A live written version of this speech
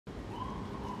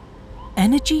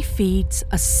Energy feeds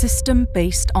a system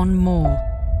based on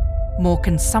more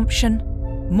consumption,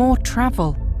 more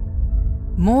travel,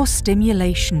 more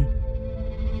stimulation.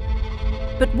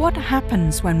 But what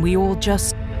happens when we all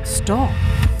just stop?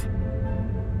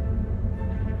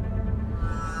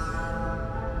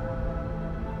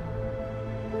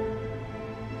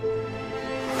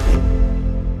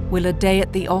 Will a day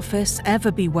at the office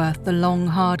ever be worth the long,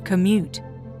 hard commute?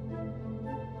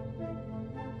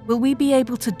 Will we be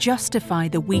able to justify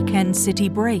the weekend city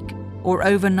break or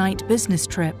overnight business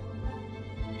trip?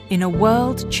 In a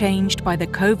world changed by the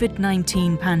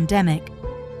COVID-19 pandemic,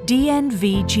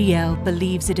 DNV GL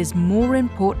believes it is more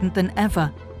important than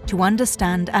ever to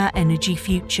understand our energy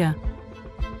future.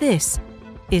 This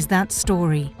is that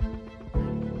story.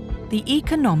 The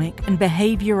economic and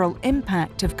behavioral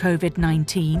impact of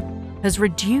COVID-19 has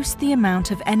reduced the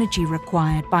amount of energy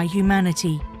required by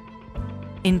humanity.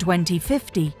 In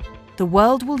 2050, the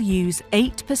world will use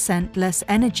 8% less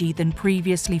energy than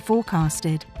previously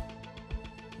forecasted.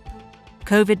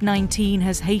 COVID-19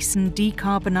 has hastened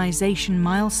decarbonization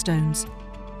milestones.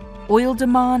 Oil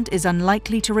demand is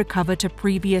unlikely to recover to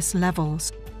previous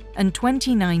levels, and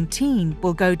 2019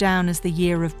 will go down as the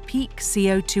year of peak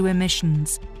CO2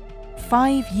 emissions,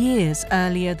 5 years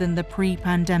earlier than the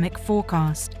pre-pandemic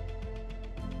forecast.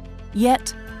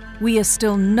 Yet, we are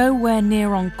still nowhere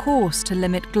near on course to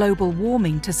limit global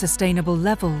warming to sustainable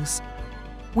levels.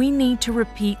 We need to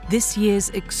repeat this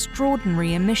year's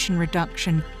extraordinary emission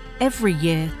reduction every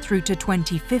year through to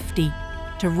 2050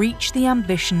 to reach the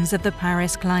ambitions of the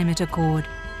Paris Climate Accord.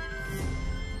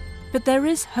 But there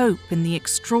is hope in the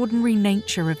extraordinary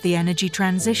nature of the energy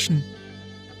transition.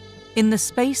 In the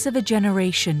space of a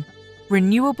generation,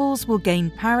 renewables will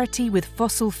gain parity with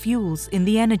fossil fuels in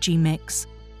the energy mix.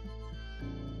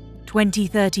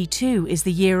 2032 is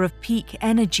the year of peak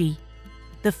energy,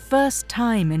 the first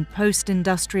time in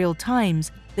post-industrial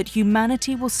times that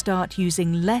humanity will start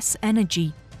using less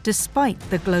energy despite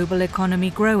the global economy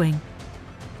growing.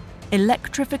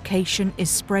 Electrification is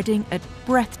spreading at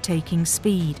breathtaking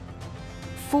speed.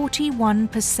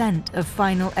 41% of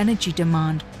final energy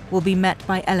demand will be met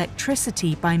by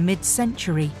electricity by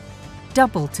mid-century,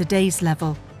 double today's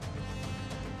level.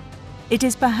 It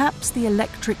is perhaps the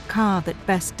electric car that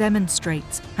best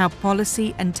demonstrates how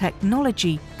policy and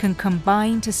technology can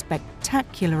combine to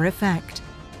spectacular effect.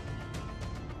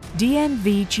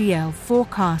 DNV GL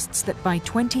forecasts that by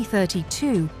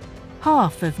 2032,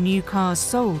 half of new cars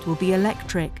sold will be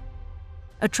electric,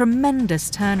 a tremendous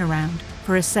turnaround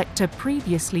for a sector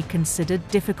previously considered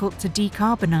difficult to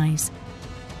decarbonize.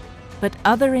 But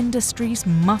other industries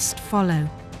must follow.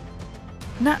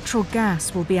 Natural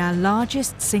gas will be our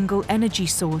largest single energy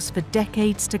source for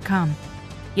decades to come,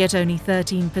 yet only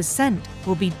 13%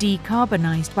 will be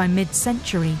decarbonized by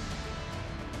mid-century.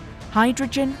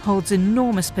 Hydrogen holds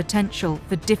enormous potential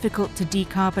for difficult to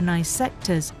decarbonize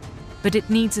sectors, but it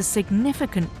needs a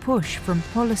significant push from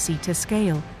policy to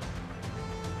scale.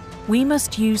 We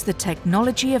must use the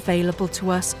technology available to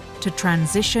us to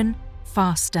transition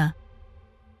faster.